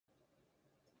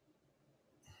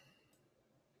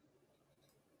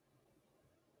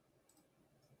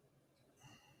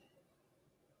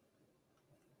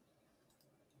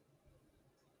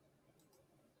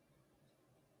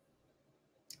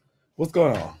What's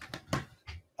going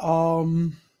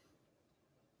on?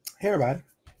 Hey everybody,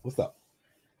 what's up?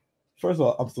 First of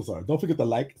all, I'm so sorry. Don't forget to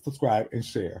like, subscribe, and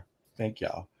share. Thank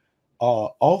y'all.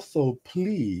 Also,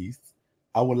 please,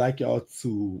 I would like y'all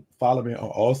to follow me on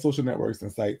all social networks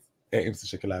and sites at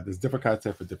MC Shakie Live. There's different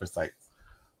content for different sites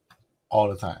all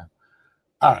the time.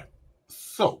 All right,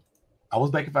 so I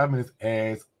was back in 5 minutes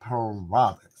as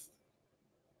promised.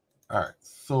 All right,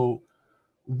 so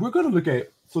we're gonna look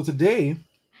at today.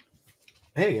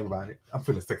 Hey everybody, I'm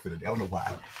feeling sick today. I don't know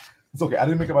why. It's okay. I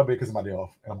didn't make up my bed because of my day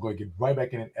off, and I'm going to get right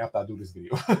back in it after I do this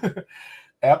video.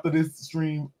 After this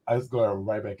stream, I just go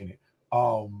right back in it.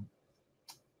 Also,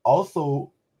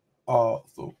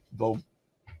 so don't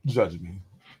judge me.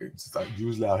 It's just,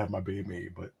 usually I'll have my bed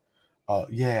made, but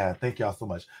yeah, thank y'all so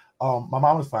much. My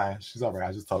mom is fine. She's all right.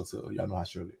 I just talked to her. Y'all know how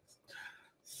Shirley is.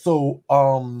 So,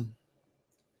 all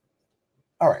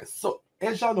right. So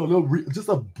as y'all know, just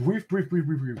a brief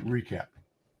recap.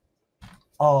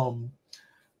 And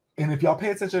if y'all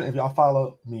pay attention, if y'all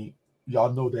follow me,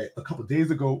 y'all know that a couple days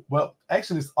ago, well,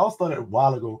 actually, this all started a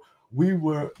while ago. We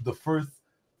were the first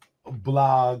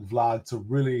vlog to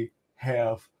really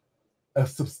have a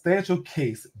substantial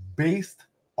case based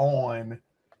on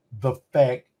the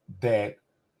fact that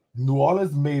New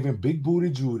Orleans maven Big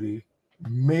Booty Judy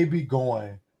may be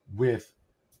going with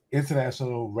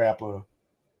international rapper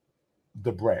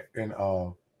The Brat and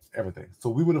everything.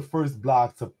 So we were the first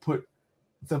blog to put.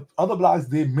 So other blogs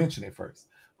did mention it first,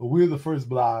 but we were the first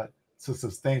blog to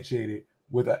substantiate it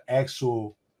with an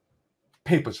actual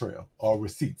paper trail or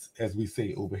receipts, as we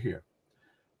say over here.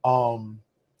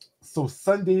 So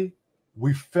Sunday,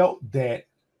 we felt that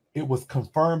it was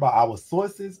confirmed by our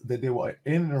sources that they were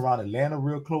in and around Atlanta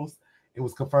real close. It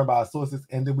was confirmed by our sources,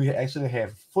 and then we actually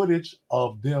had footage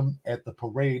of them at the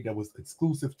parade that was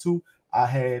exclusive to. I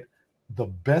had the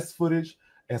best footage,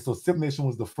 and so Sip Nation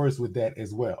was the first with that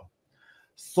as well.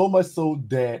 So much so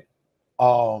that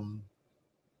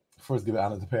first give it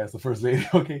honor to pass the first lady.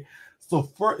 Okay, so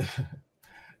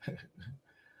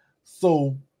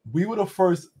so we were the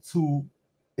first to,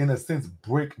 in a sense,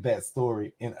 break that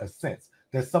story. In a sense,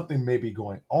 that something may be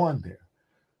going on there.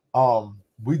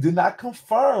 We did not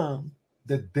confirm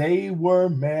that they were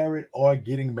married or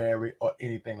getting married or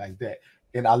anything like that.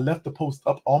 And I left the post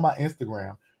up on my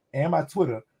Instagram and my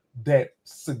Twitter that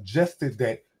suggested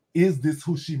that, is this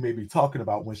who she may be talking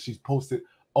about when she posted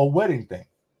a wedding thing?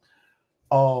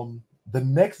 The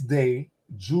next day,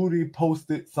 Judy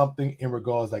posted something in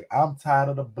regards like, I'm tired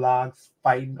of the blogs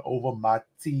fighting over my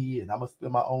tea, and I'm gonna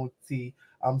spill my own tea.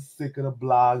 I'm sick of the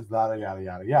blogs, yada yada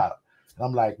yada yada. And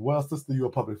I'm like, well, sister, you're a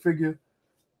public figure.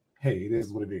 Hey, it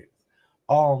is what it is.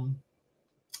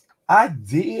 I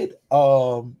did.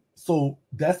 So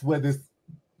that's where this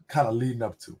kind of leading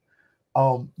up to.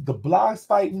 The blogs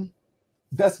fighting.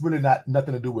 That's really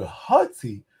nothing to do with her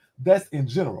tea. That's in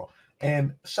general.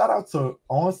 And shout out to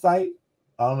On Site.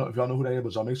 I don't know if y'all know who they are,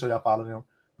 but y'all make sure y'all follow them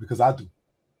because I do.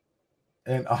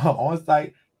 And On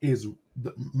Site is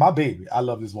my baby. I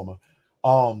love this woman.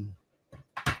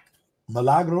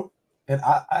 Milagro. And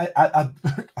I'm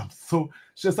so,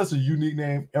 she has such a unique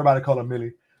name. Everybody call her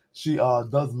Millie. She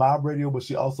does mob radio, but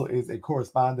she also is a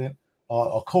correspondent,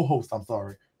 a co-host, I'm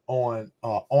sorry, On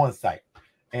Site.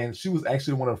 And she was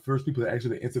actually one of the first people to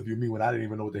actually interview me when I didn't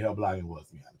even know what the hell blogging was.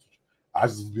 I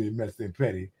just was being messy and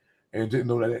petty and didn't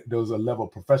know that there was a level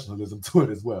of professionalism to it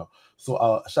as well.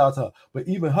 So shout out to her. But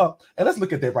even her, and let's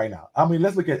look at that right now. I mean,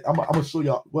 let's look at, I'm going to show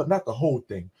y'all, well, not the whole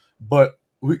thing, but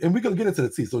we're going to get into the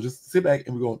tea. So just sit back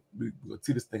and we're going to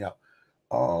tea this thing out.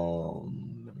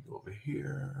 Let me go over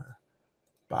here.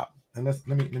 Bob. And let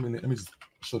me just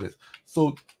show this.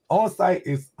 So On Site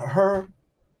is her,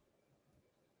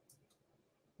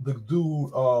 the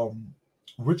dude,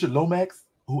 Richard Lomax,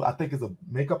 who I think is a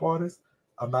makeup artist.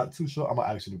 I'm not too sure. I'm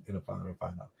gonna actually end up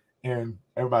find out. And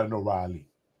everybody know Riley.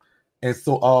 And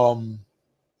so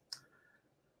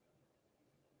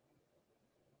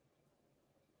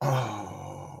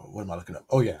what am I looking up?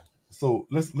 Oh yeah. So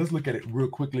let's look at it real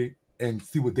quickly and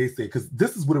see what they say, because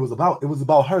this is what it was about. It was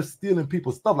about her stealing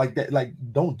people's stuff like that. Like,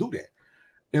 don't do that.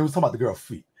 It was talking about the girl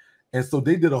feet. And so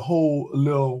they did a whole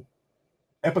little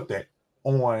epithet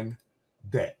on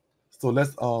that. So let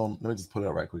me just put it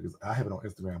up right quick because I have it on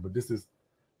Instagram, but this is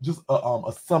just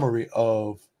a summary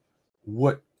of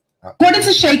what. According to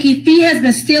Shakie, Fee has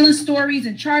been stealing stories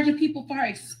and charging people for her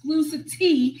exclusive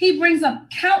tea. He brings up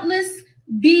countless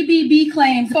BBB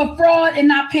claims for fraud and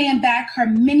not paying back her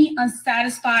many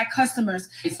unsatisfied customers.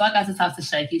 So I got to talk to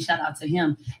Shakie, shout out to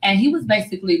him. And he was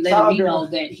basically letting me know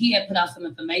that he had put out some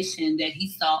information that he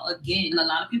saw again. A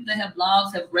lot of people that have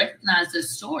blogs have recognized the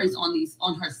stories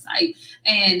on her site,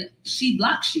 and she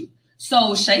blocks you.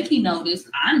 So Shakie noticed,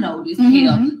 I noticed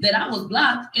that I was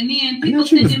blocked, and then people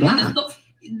sending me the story.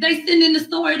 They send in the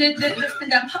story that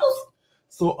got posted.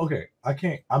 So okay, I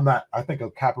think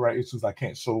of copyright issues, I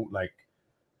can't show like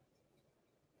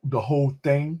the whole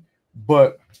thing,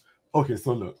 but okay,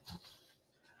 so look.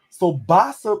 So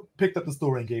Bossa picked up the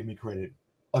story and gave me credit,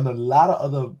 and a lot of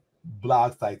other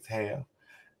blog sites have,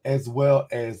 as well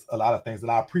as a lot of things, and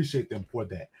I appreciate them for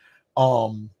that.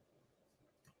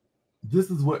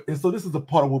 This is what, and so this is a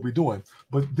part of what we're doing,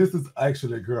 but this is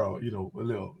actually a girl, a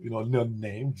little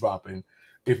name dropping,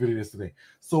 if it is today.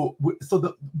 So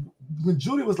when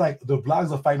Judy was like, the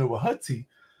blogs are fighting over her tea,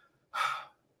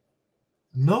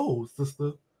 no,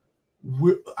 sister,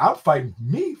 I'm fighting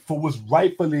me for what's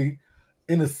rightfully,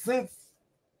 in a sense,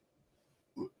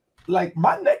 like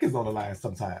my neck is on the line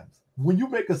sometimes. When you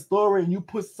make a story and you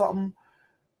put something,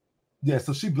 yeah,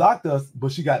 so she blocked us,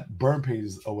 but she got burn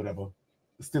pages or whatever.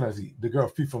 The girl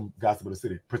Fee from Gossip of the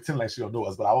City, pretend like she don't know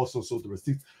us, but I also showed the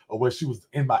receipts of where she was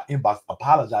in my inbox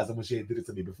apologizing when she had did it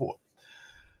to me before.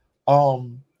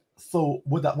 So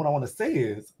what I want to say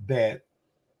is that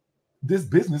this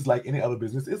business, like any other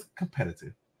business, is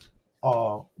competitive.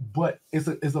 But it's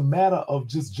a matter of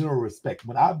just general respect.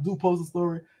 When I do post a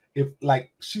story, if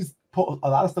like a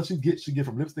lot of stuff she get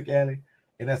from Lipstick Alley,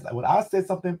 and that's like when I said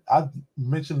something, I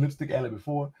mentioned Lipstick Alley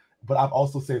before, but I've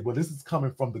also said, well, this is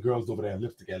coming from the girls over there in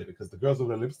Lipstick Alley, because the girls over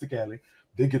there in Lipstick Alley,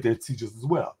 they get their teachers as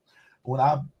well. When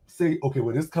I say, okay,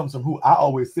 well, this comes from who, I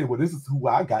always say, well, this is who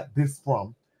I got this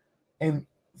from, and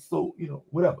so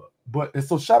whatever. And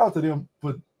so shout out to them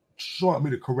for showing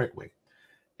me the correct way,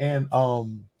 and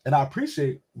I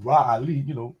appreciate Ra Ali,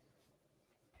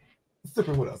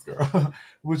 sipping with us, girl,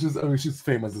 which is, she's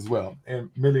famous as well. And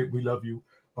Millie, we love you.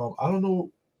 I don't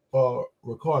know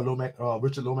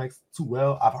Richard Lomax too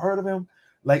well. I've heard of him,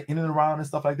 like in and around and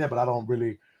stuff like that, but I don't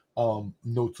really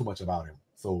know too much about him.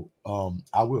 So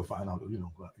I will find out.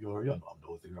 You're I'm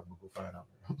nosy. I'm gonna go find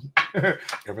out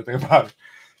everything about it.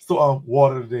 So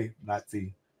water today, not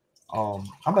tea. I'm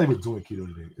not even doing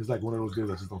keto today. It's like one of those days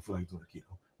I just don't feel like doing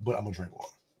keto, but I'm gonna drink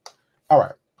water. All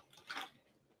right.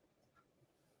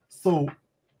 So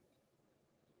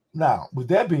now, with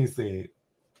that being said,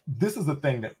 this is the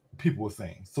thing that people were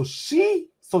saying. So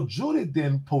Judy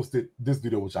then posted this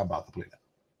video, which I'm about to play now.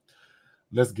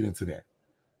 Let's get into that.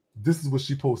 This is what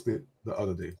she posted the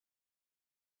other day.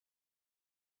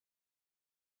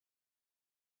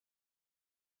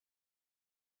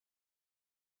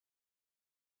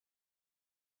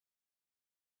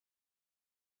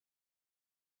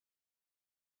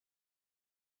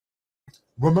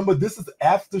 Remember, this is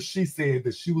after she said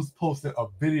that she was posting a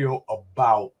video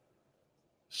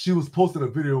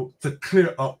to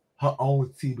clear up her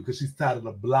own tea because she's tired of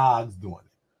the blogs doing it.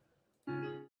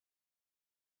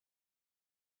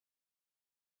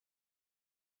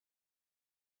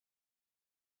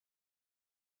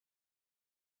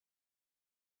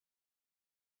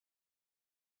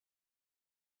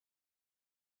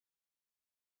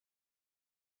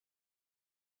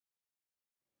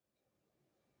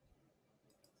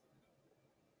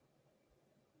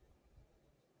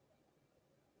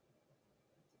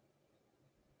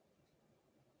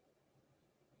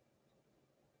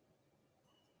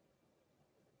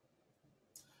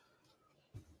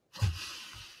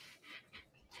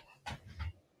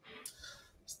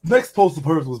 Next post of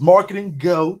hers was marketing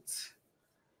goat,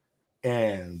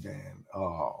 and then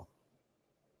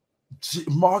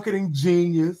marketing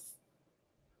genius,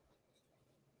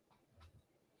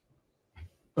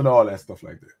 and all that stuff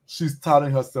like that. She's touting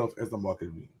herself as a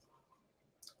marketing genius.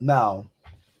 Now,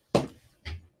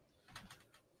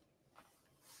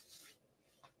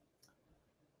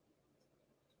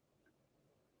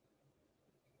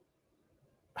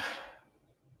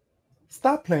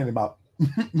 stop playing in my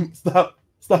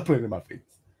stop playing in my face.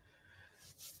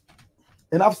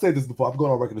 And I've said this before. I've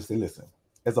gone on record to say, listen,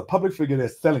 as a public figure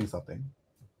that's selling something,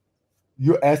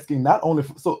 you're asking not only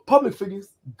so public figures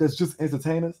that's just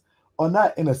entertainers are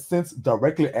not in a sense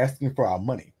directly asking for our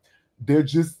money. They're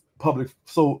just public.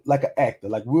 So like an actor,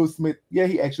 like Will Smith, yeah,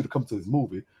 he asked you to come to his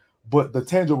movie, but the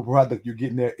tangible product you're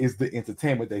getting there is the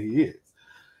entertainment that he is.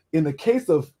 In the case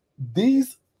of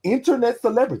these internet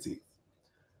celebrities,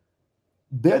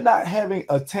 they're not having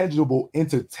a tangible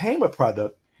entertainment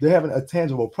product. They're having a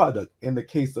tangible product in the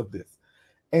case of this.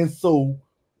 And so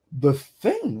the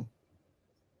thing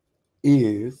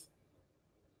is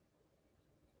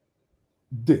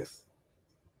this.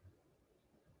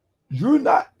 You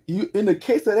in the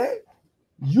case of that,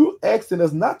 you asking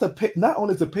us not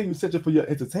only to pay you essentially for your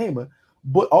entertainment,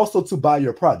 but also to buy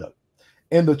your product.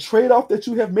 And the trade-off that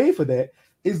you have made for that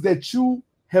is that you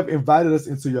have invited us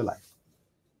into your life.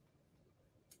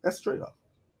 That's a trade-off.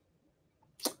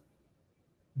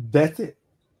 That's it.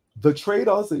 The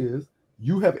trade-off is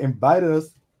you have invited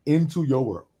us into your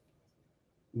world.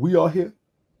 We are here.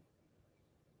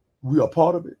 We are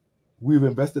part of it. We've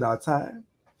invested our time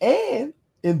and,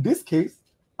 in this case,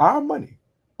 our money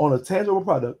on a tangible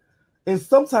product. And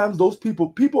sometimes those people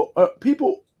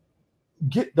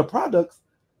get the products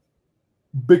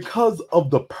because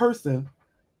of the person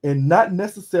and not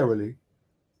necessarily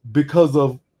because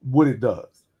of what it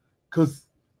does. Because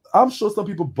I'm sure some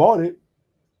people bought it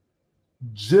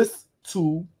just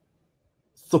to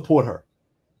support her.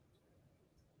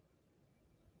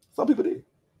 Some people did.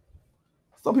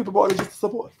 Some people bought it just to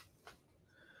support.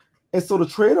 And so the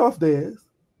trade-off there is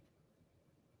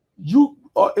you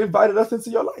invited us into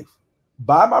your life.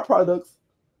 Buy my products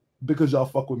because y'all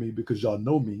fuck with me, because y'all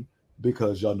know me,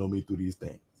 because y'all know me through these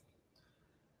things.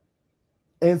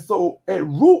 And so at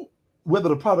root, whether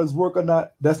the products work or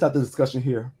not, that's not the discussion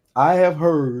here. I have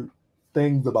heard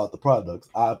things about the products.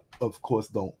 I, of course,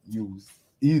 don't use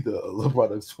either of the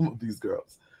products from these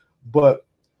girls. But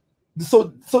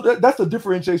so that's a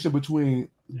differentiation between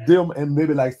them and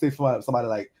maybe like say somebody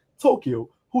like Tokyo,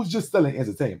 who's just selling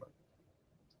entertainment.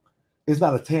 It's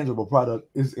not a tangible product,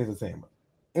 it's entertainment.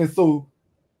 And so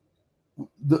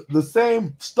the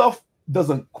same stuff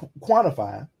doesn't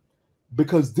quantify,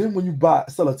 because then when you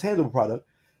sell a tangible product,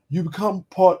 you become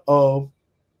part of,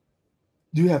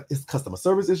 it's customer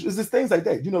service issues, it's things like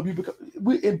that. You know,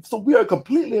 so we are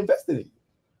completely invested in you.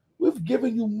 We've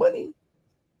given you money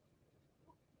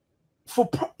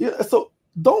so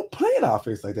don't play in our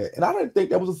face like that. And I didn't think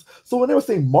that was so when they were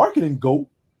saying marketing goat,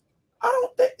 I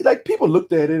don't think, like, people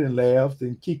looked at it and laughed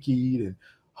and kikied, and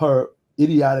her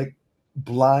idiotic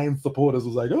blind supporters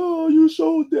was like, oh, you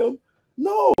showed them.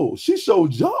 No, she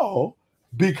showed y'all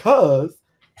because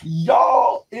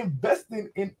y'all investing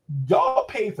in, y'all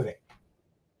paid for that.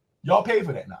 Y'all paid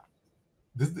for that now.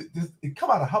 This it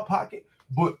come out of her pocket,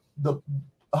 but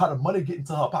how the money get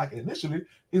into her pocket initially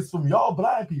is from y'all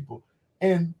blind people.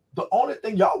 And the only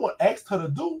thing y'all asked her to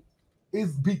do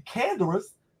is be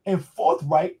candorous and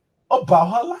forthright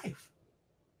about her life.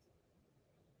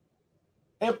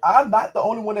 Am I not the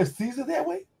only one that sees it that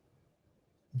way?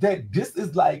 That this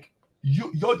is like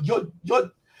you know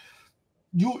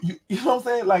what I'm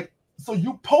saying? Like, so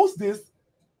you post this.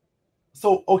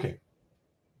 So okay.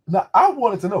 Now I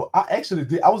wanted to know. I actually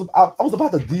did. I was about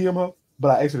to DM her,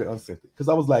 but I actually unsent it because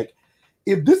I was like,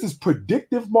 if this is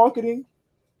predictive marketing,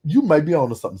 you might be on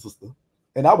to something, sister.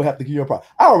 And I would have to give you a problem.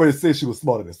 I already said she was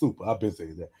smarter than Super. I've been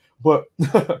saying that. But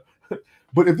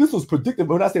but if this was predictive,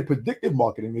 when I say predictive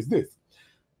marketing, is this.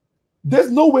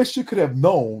 There's no way she could have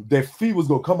known that Fee was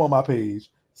going to come on my page,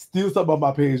 steal something on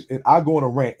my page, and I go on a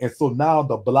rant. And so now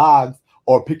the blogs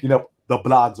are picking up, the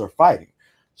blogs are fighting.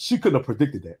 She couldn't have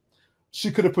predicted that. She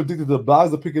could have predicted the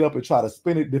blogs to pick it up and try to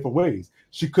spin it different ways.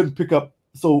 She couldn't pick up.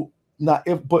 So now,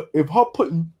 if her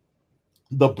putting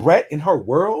the brat in her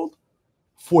world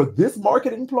for this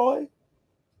marketing ploy,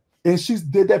 and she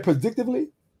did that predictively,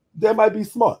 that might be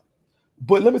smart.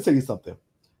 But let me tell you something.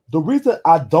 The reason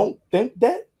I don't think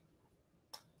that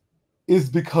is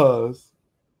because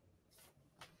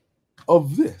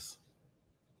of this.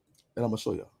 And I'm going to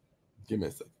show y'all. Give me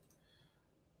a second.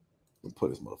 Let me put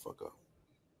this motherfucker up.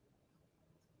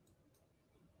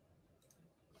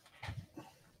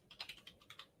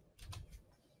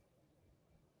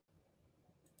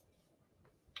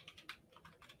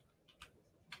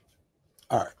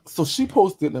 All right. So she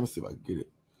posted, let me see if I can get it.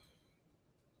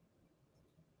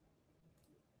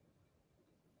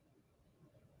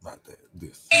 Not that,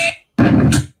 this.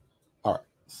 All right.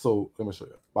 So let me show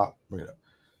you. Bob, bring it up.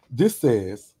 This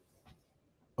says,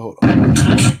 hold on.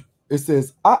 It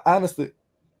says, I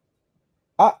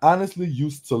honestly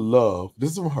used to love,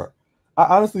 this is from her. I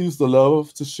honestly used to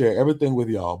love to share everything with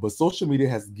y'all, but social media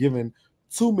has given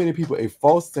too many people a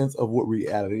false sense of what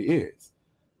reality is.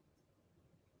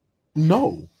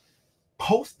 No.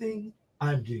 Posting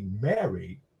I'm getting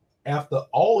married after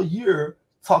all year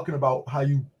talking about how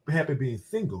you happy being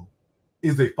single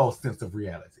is a false sense of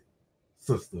reality,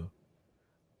 sister.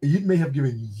 It may have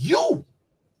given you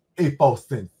a false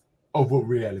sense of what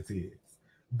reality is.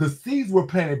 The seeds were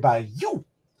planted by you.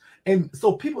 And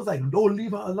so people's like, no,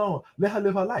 leave her alone. Let her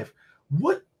live her life.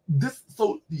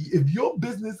 So if your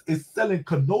business is selling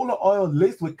canola oil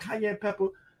laced with cayenne pepper,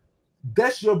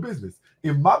 that's your business.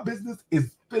 If my business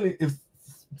is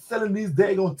selling these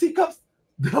daggone teacups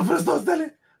that I'm gonna start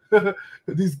selling,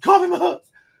 these coffee mugs,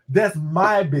 that's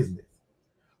my business.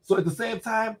 So at the same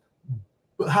time,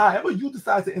 however you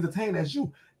decide to entertain as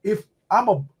you,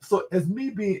 as me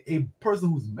being a person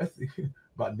who's messy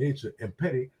by nature and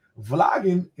petty,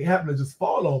 vlogging, it happened to just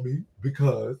fall on me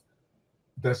because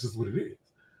that's just what it is.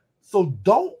 So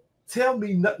don't tell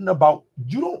me nothing about,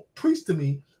 you don't preach to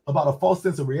me about a false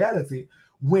sense of reality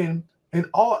when in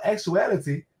all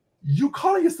actuality, you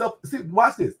calling yourself, see,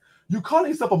 watch this. You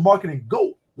calling yourself a marketing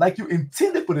GOAT like you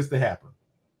intended for this to happen,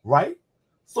 right?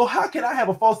 So how can I have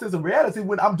a false sense of reality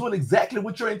when I'm doing exactly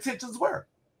what your intentions were?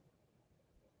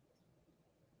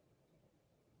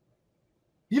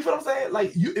 You feel what I'm saying?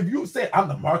 Like if you say I'm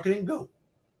the marketing GOAT,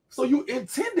 so you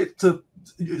intended to,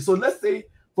 so let's say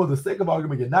for the sake of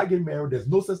argument, you're not getting married, there's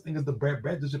no such thing as the Brad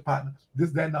is your partner,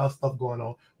 this, that, and all stuff going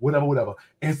on, whatever.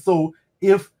 And so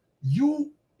if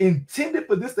you intended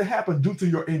for this to happen due to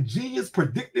your ingenious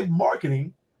predictive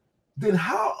marketing, then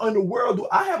how in the world do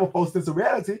I have a false sense of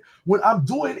reality when I'm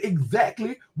doing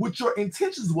exactly what your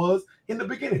intentions was in the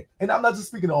beginning? And I'm not just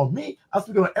speaking on me, I'm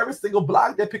speaking on every single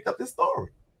blog that picked up this story.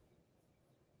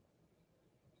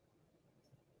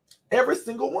 Every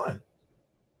single one,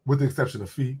 with the exception of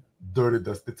Fee, Dirty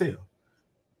Dusty Tail.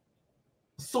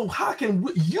 So how can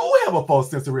you have a false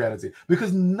sense of reality?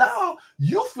 Because now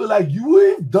you feel like you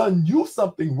have done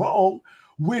something wrong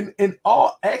when in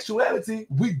all actuality,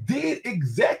 we did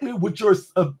exactly what your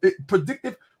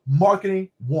predictive marketing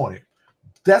wanted.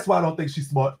 That's why I don't think she's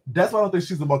smart. That's why I don't think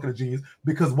she's a marketing genius.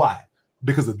 Because why?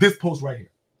 Because of this post right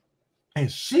here.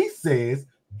 And she says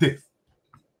this.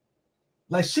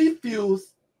 Like she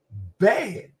feels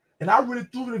bad. And I really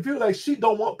truly feel like she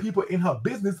don't want people in her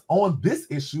business on this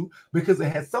issue because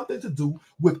it has something to do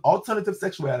with alternative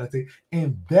sexuality.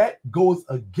 And that goes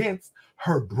against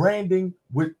her branding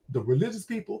with the religious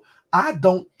people. I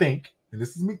don't think, and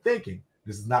this is me thinking,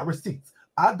 this is not receipts.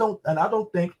 I don't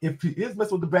think if he is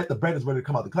messing with the brand is ready to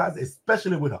come out of the closet,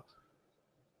 especially with her.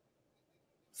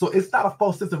 So it's not a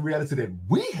false sense of reality that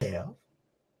we have.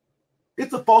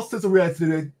 It's a false sense of reality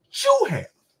that you have.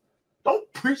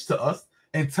 Don't preach to us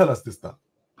and tell us this stuff.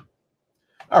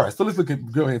 All right, so let's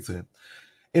go into it.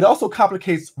 It also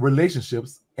complicates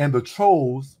relationships, and the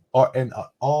trolls are an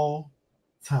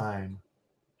all-time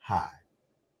high.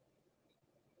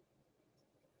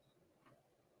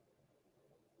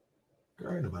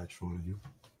 Girl, ain't nobody trolling you.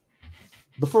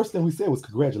 The first thing we said was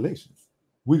congratulations.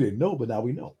 We didn't know, but now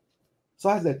we know. So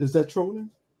is that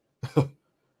trolling? Hold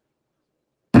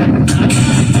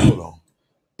on.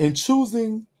 In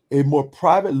choosing a more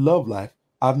private love life,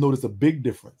 I've noticed a big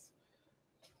difference.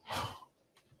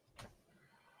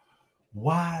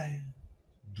 Why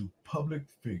do public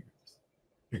figures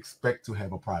expect to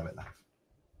have a private life?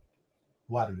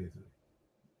 Why do they do it?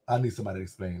 I need somebody to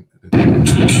explain.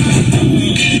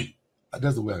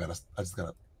 There's a way I just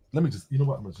gotta, let me just, you know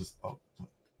what? I'm gonna just,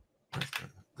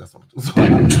 that's what I'm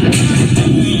doing.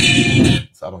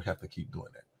 So I don't have to keep doing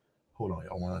that. Hold on,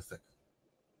 y'all, 1 second.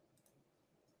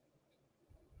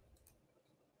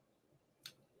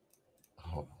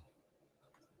 Hold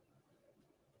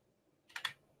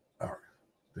on. All right.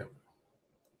 There we go.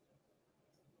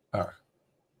 All right.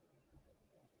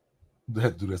 I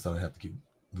have to do this, so I have to keep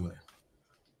doing that.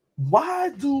 Why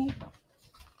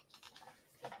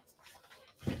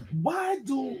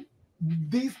do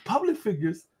these public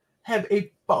figures have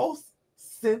a false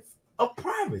sense of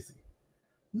privacy?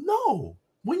 No.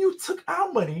 When you took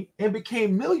our money and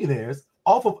became millionaires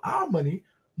off of our money,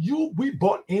 we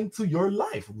bought into your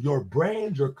life, your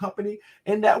brand, your company,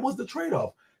 and that was the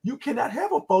trade-off. You cannot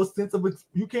have a false sense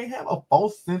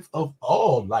of,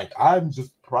 oh, like I'm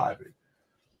just private.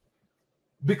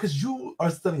 Because you are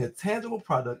selling a tangible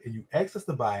product and you ask us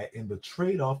to buy it in the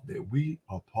trade-off that we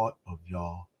are part of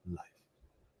your life.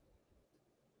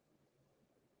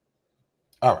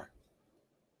 All right.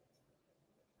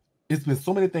 It's been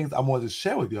so many things I wanted to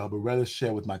share with y'all, but rather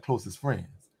share with my closest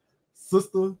friends.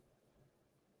 Sister,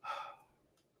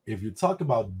 if you talk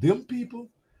about them people,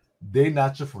 they're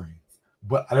not your friends.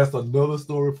 But that's another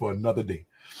story for another day.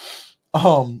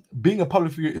 Being a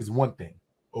public figure is one thing,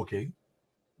 okay?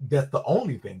 That's the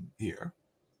only thing here.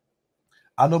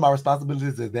 I know my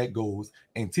responsibilities as that goes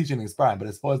in teaching and inspiring, but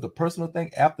as far as the personal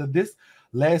thing, after this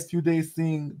last few days,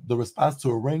 seeing the response to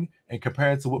a ring and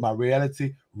comparing to what my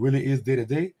reality really is day to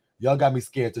day, y'all got me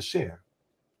scared to share.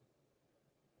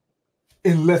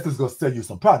 Unless it's gonna sell you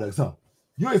some products, huh?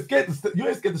 You ain't scared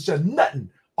to share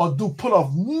nothing or pull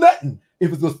off nothing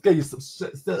if it's gonna scare you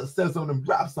sell some of them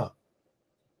drops, huh?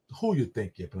 Who you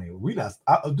think you're playing with?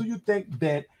 Do you think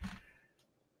that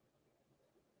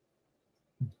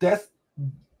that's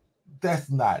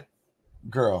not,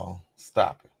 girl,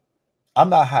 stop it. I'm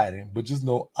not hiding, but just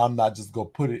know I'm not just gonna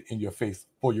put it in your face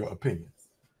for your opinions.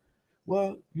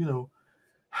 Well, you know,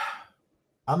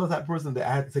 I'm the type of person that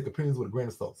I had to take opinions with a grain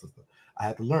of salt, sister. I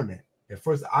had to learn that. At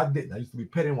first, I didn't. I used to be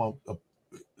petty one,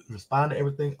 respond to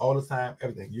everything all the time,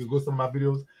 everything. You go to some of my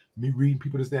videos, me reading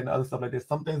people this, that, and other stuff like that.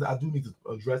 Some things I do need to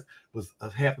address, but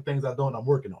half the things I don't, I'm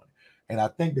working on it. And I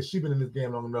think that she's been in this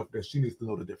game long enough that she needs to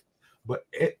know the difference. But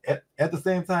at the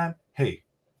same time, hey,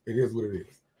 it is what it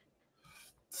is.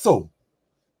 So,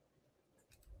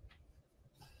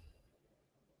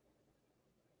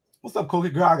 what's up, Kobe?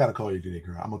 Girl, I gotta call you today,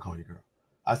 girl. I'm gonna call you, girl.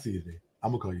 I see you today.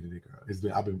 I'm gonna call you today, girl.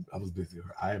 I was busy.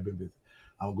 I have been busy.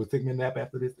 I'm gonna go take me a nap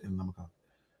after this, and I'm gonna call.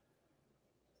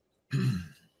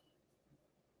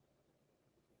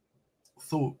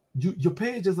 So your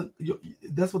page isn't.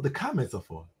 That's what the comments are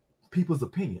for. People's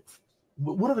opinions.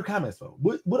 What are the comments for?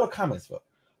 What are comments for?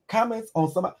 Comments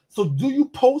on somebody. So do you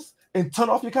post and turn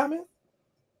off your comments?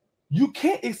 You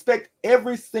can't expect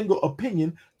every single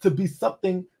opinion to be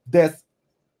something that's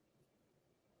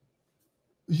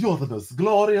you're the most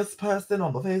glorious person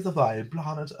on the face of the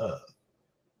planet Earth.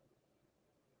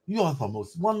 You're the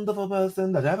most wonderful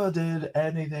person that ever did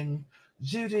anything.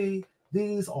 Judy,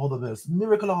 these are the most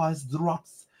miracleized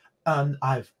drops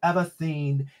I've ever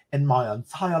seen in my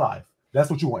entire life. That's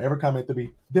what you want every comment to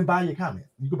be. Then buy your comment.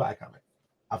 You can buy a comment.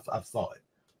 I've saw it.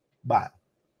 Buy.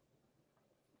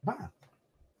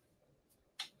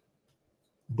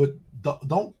 But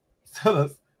don't tell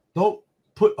us, don't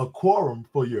put a quorum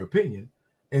for your opinion,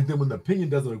 and then when the opinion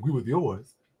doesn't agree with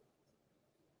yours.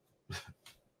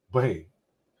 But hey,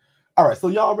 all right, so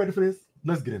y'all ready for this?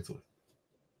 Let's get into it.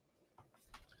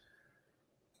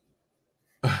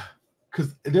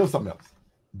 Because there was something else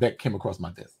that came across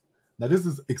my desk. Now, this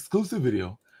is exclusive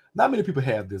video. Not many people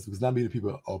have this because not many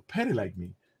people are petty like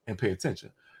me and pay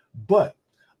attention. But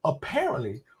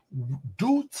apparently,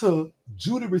 due to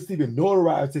Judy receiving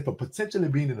notoriety for potentially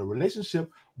being in a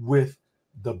relationship with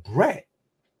the brat,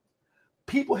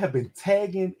 people have been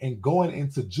tagging and going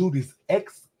into Judy's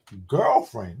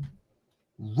ex-girlfriend,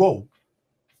 Ro,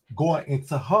 going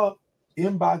into her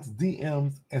inbox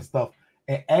DMs and stuff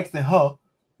and asking her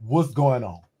what's going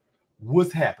on,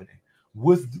 what's happening,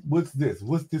 what's this,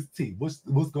 what's this tea, what's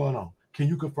going on, can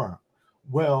you confirm?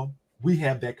 Well, we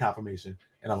have that confirmation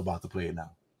and I'm about to play it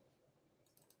now.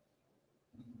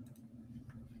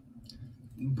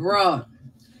 Bruh,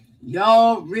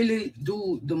 y'all really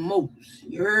do the most.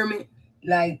 You heard me?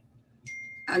 Like,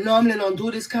 I normally don't do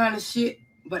this kind of shit,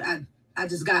 but I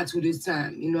just got to this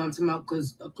time. You know what I'm talking about?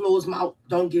 Because a closed mouth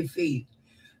don't get fed.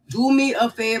 Do me a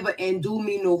favor and do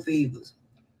me no favors.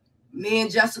 Me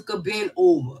and Jessica been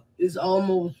over. It's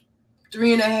almost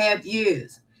 3.5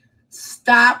 years.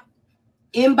 Stop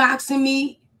inboxing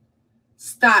me.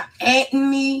 Stop atting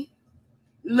me.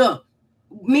 Look,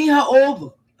 me and her over.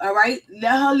 All right?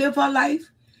 Let her live her life.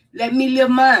 Let me live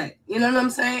mine. You know what I'm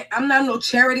saying? I'm not no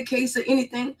charity case or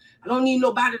anything. I don't need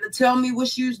nobody to tell me what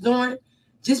she's doing.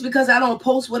 Just because I don't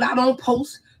post what I don't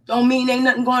post don't mean ain't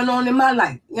nothing going on in my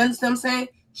life. You understand what I'm saying?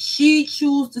 She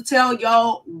choose to tell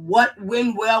y'all what,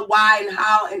 when, where, why, and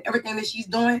how, and everything that she's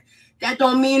doing. That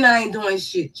don't mean I ain't doing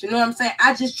shit. You know what I'm saying?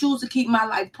 I just choose to keep my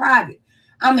life private.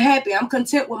 I'm happy. I'm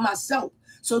content with myself.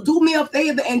 So do me a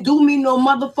favor and do me no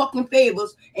motherfucking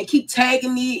favors and keep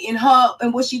tagging me in her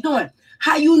and what she doing.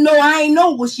 How you know I ain't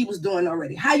know what she was doing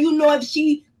already? How you know if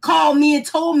she called me and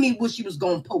told me what she was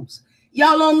going to post?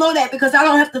 Y'all don't know that because I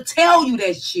don't have to tell you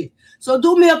that shit. So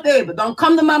do me a favor. Don't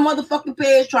come to my motherfucking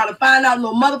page trying to find out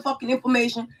no motherfucking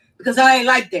information because I ain't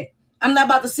like that. I'm not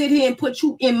about to sit here and put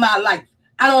you in my life.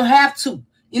 I don't have to.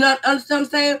 You know, understand what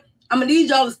I'm saying? I'm going to need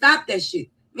y'all to stop that shit.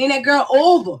 Me and that girl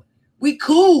over. We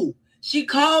cool. She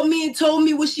called me and told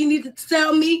me what she needed to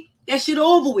tell me. That shit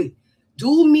over with.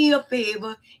 Do me a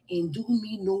favor and do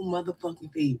me no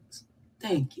motherfucking favors.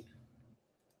 Thank you.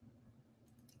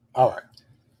 All right.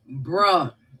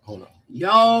 Bruh. Hold on.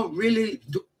 Y'all really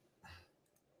do.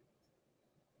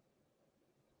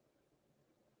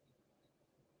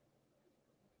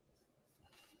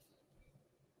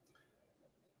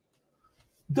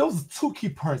 There was 2 key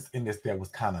points in this that was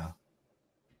kind of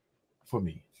for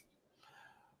me.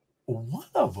 One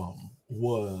of them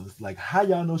was like, how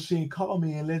y'all know she ain't called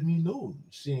me and let me know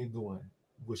she ain't doing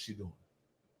what she doing?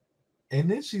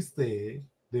 And then she said,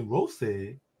 then Rose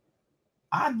said,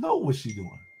 I know what she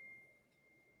doing.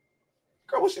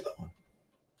 Girl, what she doing?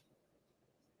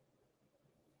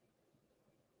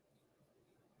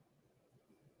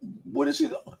 What is she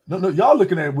doing? No, y'all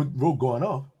looking at it with Ro going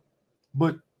off,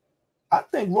 but I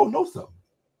think Ro knows something.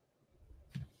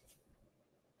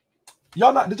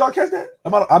 Y'all not? Did y'all catch that?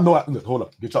 I know. Look, hold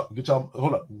up. Get y'all.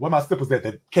 Hold up. Where my slippers at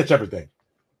that catch everything?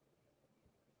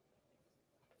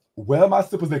 Where my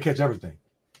slippers that catch everything?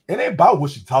 It ain't about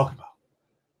what she talking about.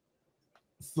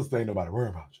 Sister ain't nobody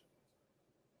worrying about you.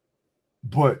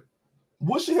 But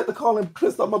what she had to call and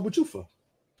clear something up with you for?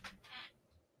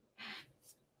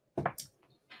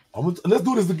 Let's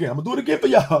do this again. I'm gonna do it again for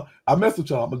y'all. I messed with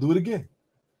y'all. I'm gonna do it again.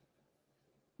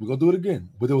 We're gonna do it again.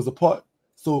 But there was a part.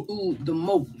 So the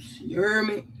most. You heard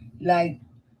me? Like,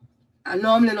 I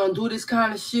normally don't do this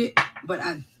kind of shit, but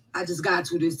I just got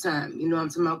to this time. You know what I'm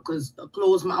talking about? Because a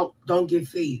closed mouth don't get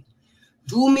fed.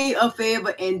 Do me a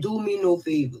favor and do me no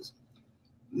favors.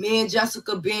 Me and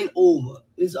Jessica been over.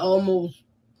 It's almost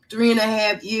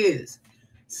 3.5 years.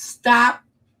 Stop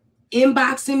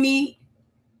inboxing me.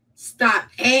 Stop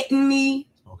adding me.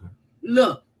 okay.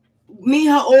 Look, me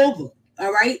and her over.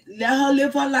 All right? Let her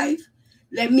live her life.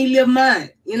 Let me live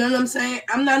mine. You know what I'm saying?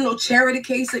 I'm not no charity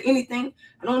case or anything.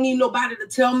 I don't need nobody to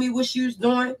tell me what she was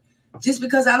doing. Just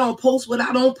because I don't post what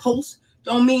I don't post,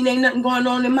 don't mean ain't nothing going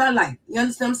on in my life. You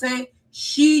understand what I'm saying?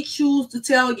 She choose to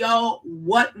tell y'all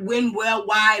what, when, where,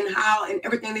 why, and how, and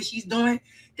everything that she's doing.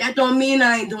 That don't mean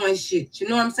I ain't doing shit. You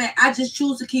know what I'm saying? I just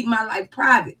choose to keep my life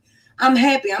private. I'm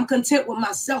happy. I'm content with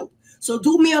myself. So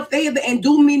do me a favor and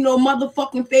do me no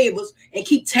motherfucking favors and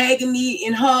keep tagging me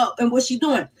in her and what she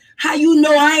doing. How you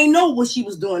know I ain't know what she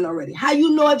was doing already? How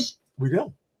you know if we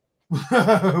don't?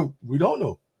 We don't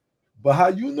know. But how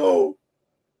you know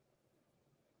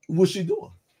what she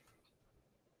doing?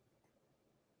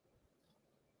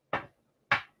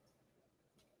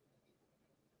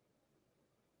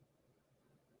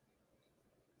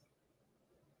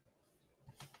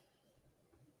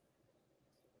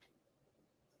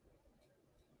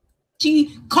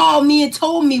 she called me and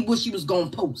told me what she was gonna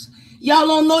post? Y'all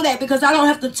don't know that because I don't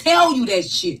have to tell you that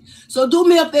shit. So do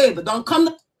me a favor. Don't come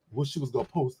to what she was gonna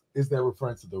post. Is that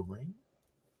referring to the ring?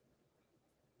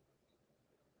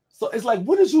 So it's like,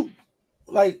 what is you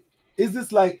like? Is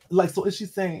this like so is she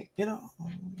saying, you know,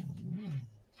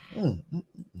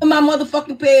 my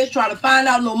motherfucking page trying to find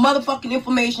out no motherfucking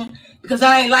information because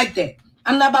I ain't like that.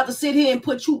 I'm not about to sit here and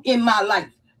put you in my life.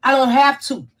 I don't have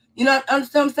to. You know,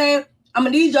 understand what I'm saying? I'm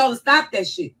gonna need y'all to stop that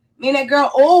shit. Me and that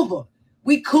girl over.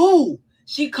 We cool.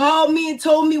 She called me and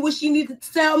told me what she needed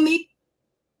to tell me.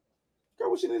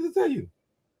 Girl, what she needed to tell you?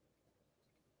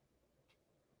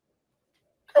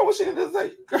 Girl, what she needed to tell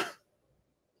you? Girl.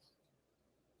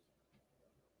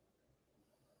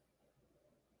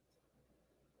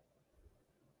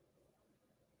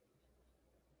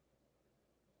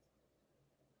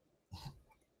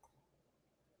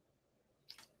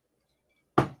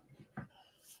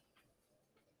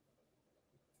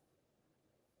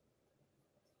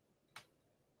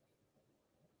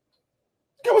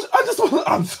 I just want.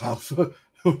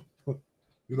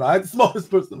 You know, I ain't the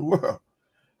smartest person in the world.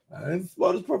 I ain't the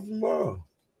smartest person in the world.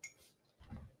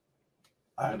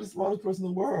 I ain't the smartest person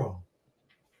in the world.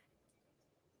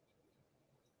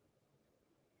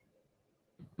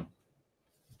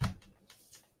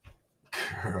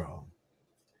 Girl.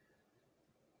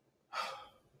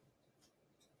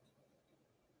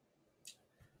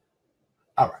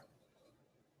 All right.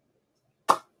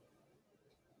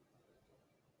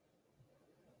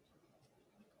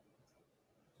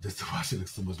 This is why she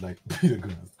looks so much like Peter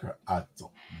Gunn's girl. I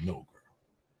don't know,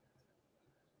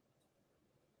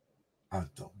 girl. I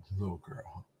don't know,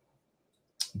 girl.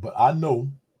 But I know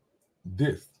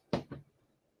this.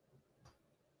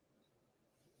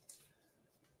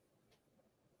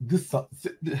 This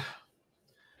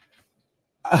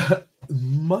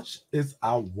much as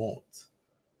I want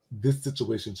this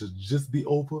situation to just be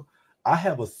over, I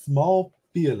have a small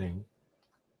feeling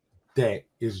that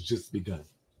it's just begun.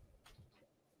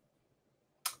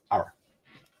 All right.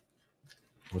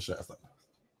 We'll show you something.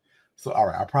 So, all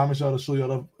right, I promise y'all to show y'all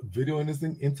the video in its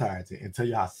entirety and tell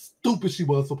you how stupid she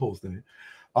was for posting it.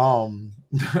 I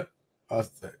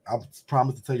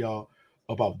promised to tell y'all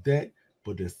about that,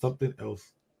 but there's something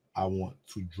else I want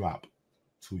to drop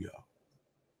to y'all.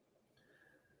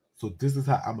 So this is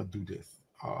how I'm gonna do this.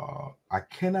 I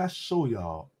cannot show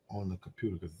y'all on the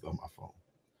computer because it's on my phone,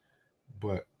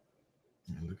 but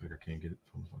it looks like I can't get it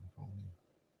from the phone.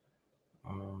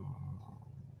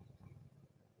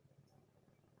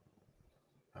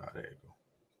 There you go.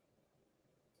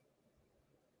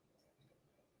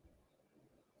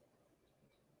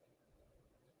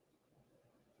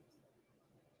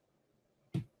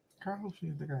 I hope she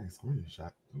didn't think I ain't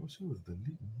screenshot. Well, she was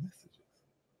deleting messages.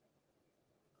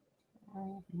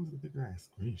 Oh, he was the big guy.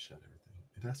 Screenshot everything.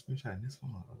 Did I screenshot in this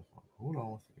phone or other phone? Hold on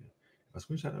once again. If I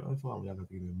screenshot the other phone, y'all gotta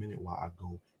give me a minute while I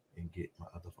go and get my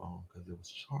other phone because it was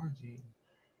charging.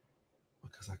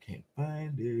 Because I can't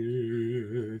find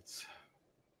it.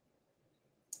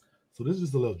 So this is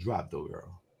just a little drop though,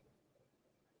 girl.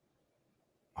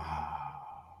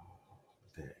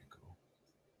 There you go.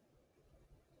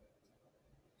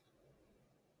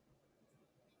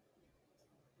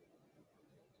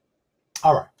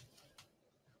 All right.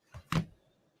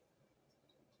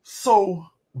 So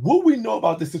what we know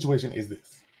about this situation is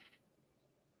this.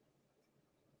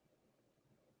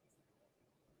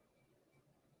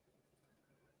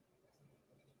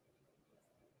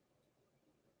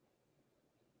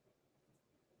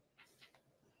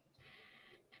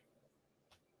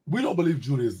 We don't believe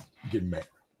Judy is getting married.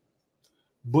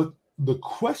 But the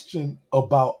question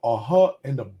about her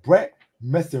and the brat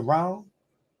messing around,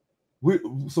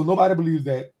 so nobody believes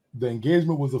that the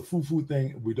engagement was a foo-foo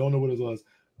thing. We don't know what it was.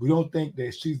 We don't think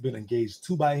that she's been engaged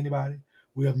to by anybody.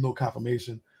 We have no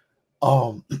confirmation.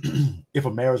 If a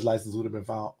marriage license would have been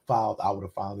filed, I would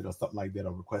have found it or something like that,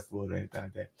 or requested it or anything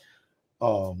like that.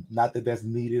 Not that that's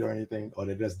needed or anything, or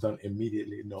that that's done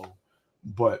immediately, no.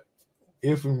 But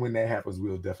if and when that happens,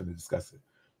 we'll definitely discuss it.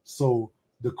 So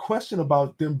the question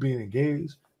about them being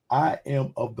engaged, I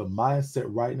am of the mindset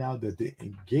right now that the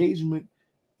engagement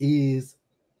is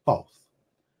false.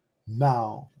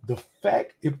 Now, the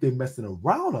fact if they're messing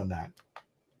around or not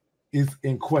is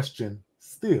in question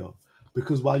still,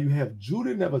 because while you have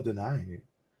Judy never denying it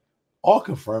or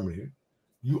confirming it,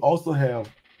 you also have,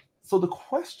 so the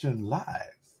question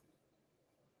lies.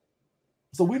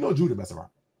 So we know Judy mess around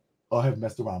or have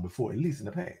messed around before, at least in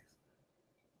the past.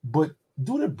 But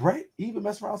do the brat even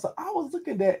mess around? So I was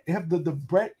looking at, have the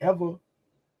brat ever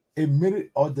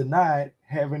admitted or denied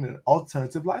having an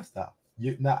alternative lifestyle?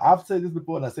 Now, I've said this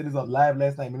before, and I said this on live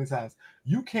last night many times.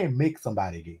 You can't make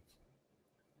somebody gay.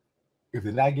 If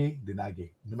they're not gay, they're not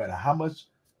gay. No matter how much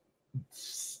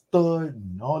stud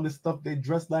and all this stuff they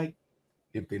dress like,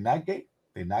 if they're not gay,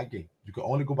 they're not gay. You can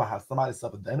only go by how somebody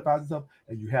self-identifies himself,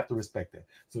 and you have to respect that.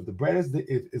 So if the brat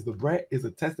if the brat is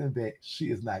attesting that she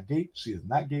is not gay, she is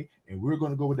not gay, and we're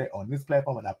going to go with that on this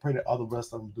platform, and I pray that other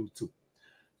rest of them do too.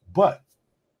 But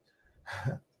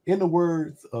in the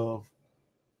words of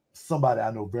somebody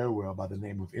I know very well by the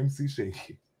name of MC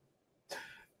Shakie,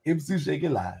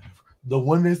 mcshakielive, the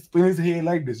one that spins his head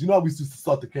like this. You know how we used to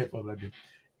start the cap up like this.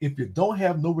 If you don't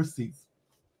have no receipts,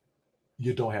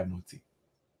 you don't have no teeth.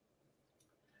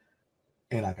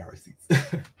 And I got receipts.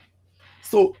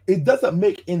 So it doesn't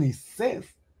make any sense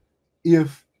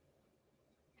if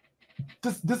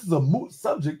this is a moot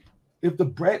subject if the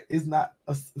brat is not,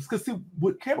 because see,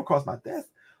 what came across my desk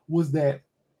was that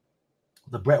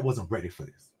the brat wasn't ready for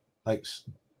this. Like,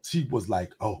 she was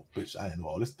like, oh, bitch, I didn't know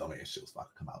all this dumbass shit was about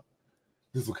to come out.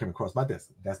 This is what came across my desk.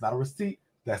 That's not a receipt.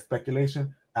 That's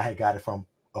speculation. I had got it from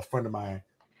a friend of mine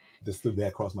that stood there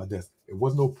across my desk. It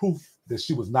was no proof that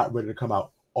she was not ready to come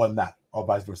out or not, or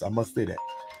vice versa. I must say that.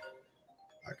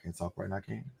 I can't talk right now,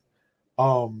 can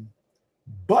you?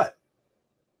 But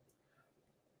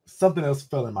something else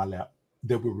fell in my lap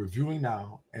that we're reviewing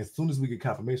now. As soon as we get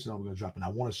confirmation, I'm going to drop it. I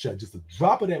want to share just a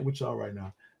drop of that with y'all right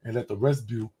now and let the rest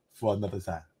view for another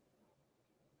time.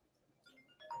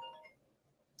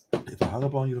 If I hung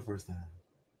up on you the first time,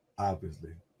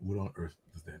 obviously, what on earth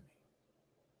does that mean?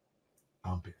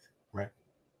 I'm busy, right?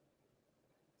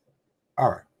 All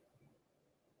right.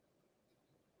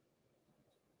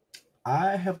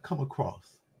 I have come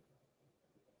across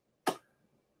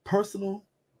personal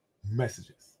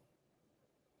messages.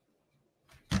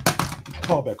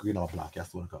 Call back again on block.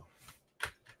 That's what I call.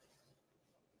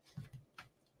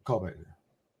 Call back there.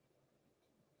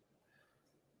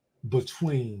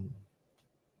 Between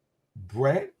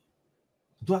Brett,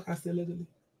 do I gotta say allegedly?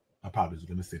 I probably do.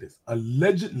 Let me say this.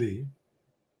 Allegedly,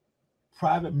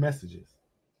 private messages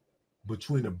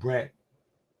between a brat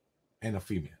and a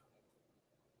female.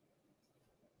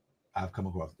 I've come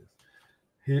across this.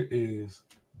 Here is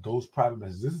those private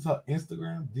messages. This is her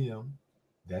Instagram DM.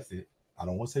 That's it. I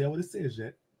don't want to say what it says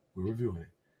yet. We're reviewing it.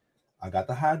 I got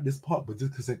to hide this part, but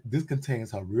this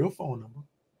contains her real phone number,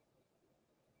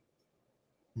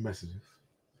 messages,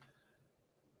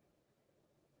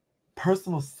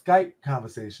 personal Skype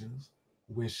conversations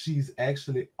when she's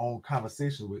actually on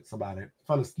conversation with somebody,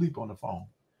 fell asleep on the phone.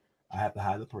 I have to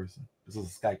hide the person. This is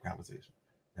a Skype conversation.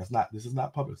 This is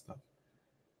not public stuff.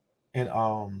 And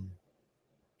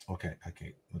okay, I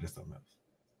can't. No, that's something else.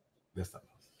 That's something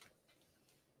else.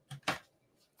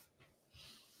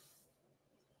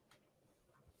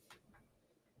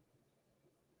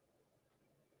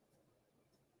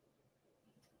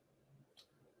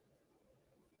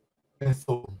 And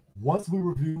so once we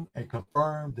review and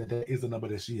confirm that that is a number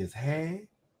that she has had,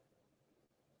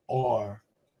 or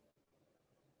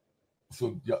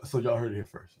so y'all heard it here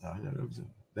first.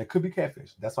 That could be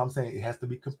catfish. That's why I'm saying it has to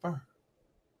be confirmed.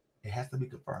 It has to be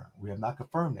confirmed. We have not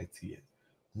confirmed that to yet.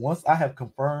 Once I have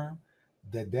confirmed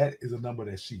that that is a number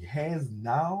that she has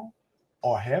now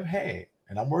or have had,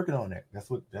 and I'm working on that.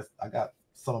 I got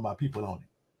some of my people on it.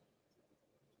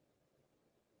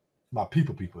 my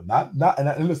people,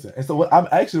 and listen. And so what I'm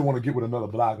actually want to get with another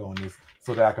blogger on this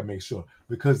so that I can make sure,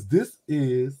 because this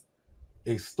is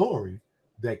a story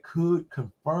that could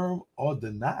confirm or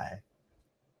deny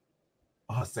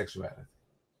her sexuality.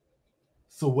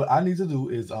 So what I need to do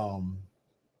is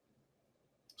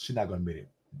she's not gonna admit it,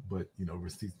 but you know,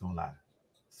 receipts don't lie.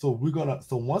 So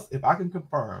once if I can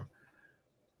confirm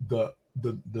the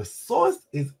source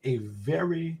is a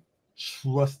very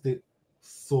trusted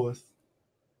source.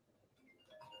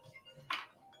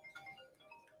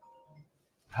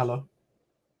 Hello?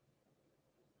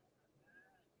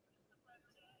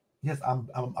 Yes,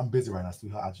 I'm busy right now,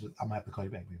 sweetheart. I'm gonna have to call you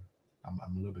back, baby. I'm a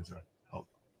little busy right now. Oh.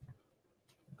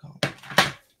 Call.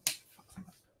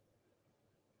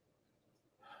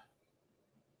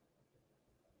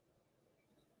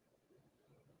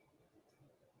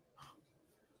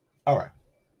 All right.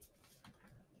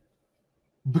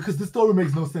 Because this story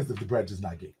makes no sense if the brat is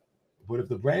not gay. But if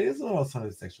the brat is an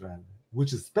alternative sexuality,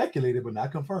 which is speculated but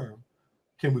not confirmed,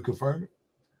 can we confirm it?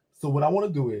 So what I want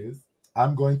to do is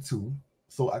I'm going to.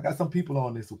 So I got some people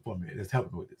on this for me that's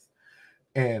helping me with this.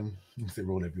 And let me say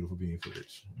roll that beautiful being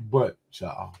footage. But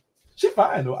y'all, she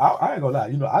fine though. I ain't gonna lie.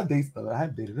 You know, I date stud. I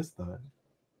haven't dated a stud.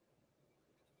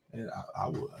 And I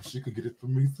would. She could get it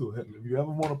from me too. If you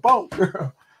ever want a bone,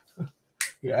 girl.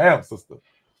 Yeah, I am, sister.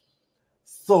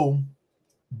 So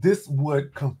this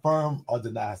would confirm or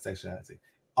deny sexuality.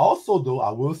 Also, though, I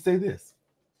will say this.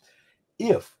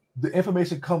 If the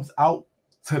information comes out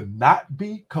to not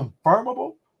be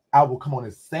confirmable, I will come on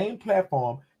the same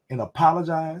platform and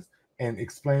apologize and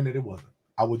explain that it wasn't.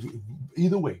 I would do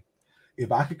either way.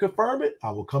 If I can confirm it, I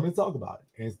will come and talk about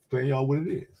it and explain y'all what it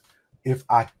is. If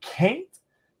I can't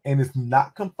and it's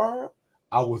not confirmed,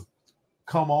 I will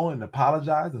come on and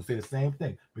apologize and say the same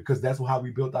thing, because that's how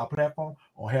we built our platform,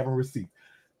 on having receipts.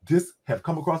 This have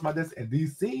come across my desk, and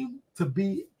these seem to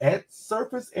be at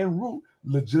surface and root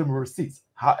legitimate receipts.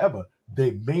 However,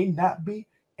 they may not be,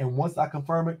 and once I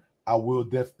confirm it, I will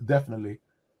definitely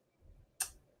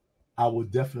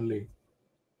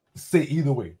say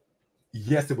either way.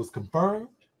 Yes, it was confirmed.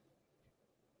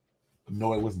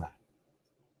 No, it was not.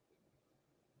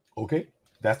 Okay,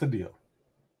 that's the deal.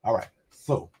 All right,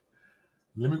 so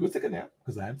let me go take a nap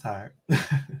because I am tired.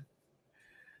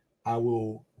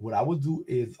 What I will do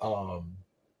is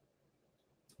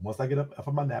once I get up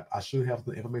from my nap, I should have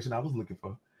the information I was looking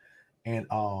for, and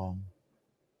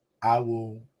I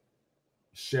will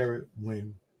share it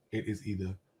when it is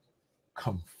either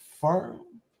confirmed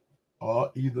or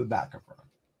either not confirmed.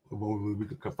 Whether we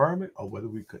could confirm it or whether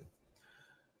we couldn't.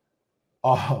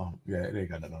 Yeah, it ain't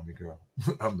got nothing on me, girl.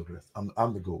 I'm the best.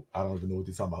 I'm the GOAT. I don't even know what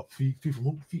they're talking about. Fee from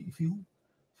who?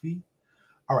 Fee.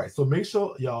 All right, so make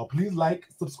sure y'all please like,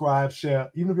 subscribe, share.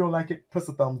 Even if you don't like it, press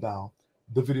a thumb down.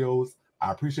 The videos,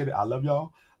 I appreciate it. I love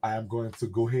y'all. I am going to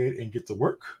go ahead and get to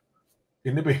work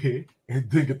in the bed and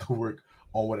then get to work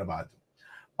on whatever I do.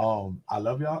 I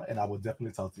love y'all, and I will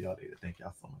definitely talk to y'all later. Thank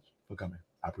y'all so much for coming.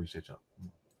 I appreciate y'all.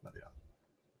 Love y'all.